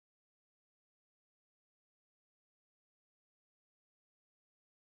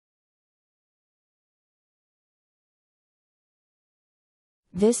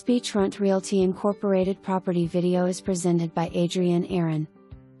This Beachfront Realty Incorporated property video is presented by Adrienne Aron.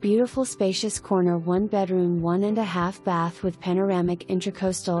 Beautiful spacious corner 1-bedroom 1.5 bath with panoramic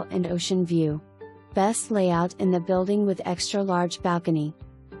intracoastal and ocean view. Best layout in the building with extra large balcony.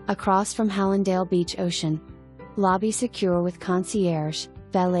 Across from Hallandale Beach Ocean. Lobby secure with concierge,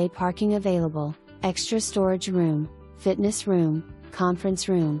 valet parking available, extra storage room, fitness room, conference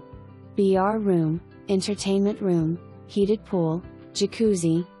room, BR room, entertainment room, heated pool,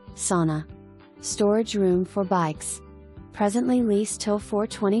 jacuzzi, sauna. Storage room for bikes. Presently leased till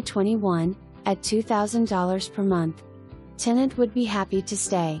 4/2021, at $2,000 per month. Tenant would be happy to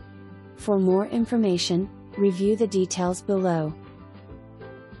stay. For more information, review the details below.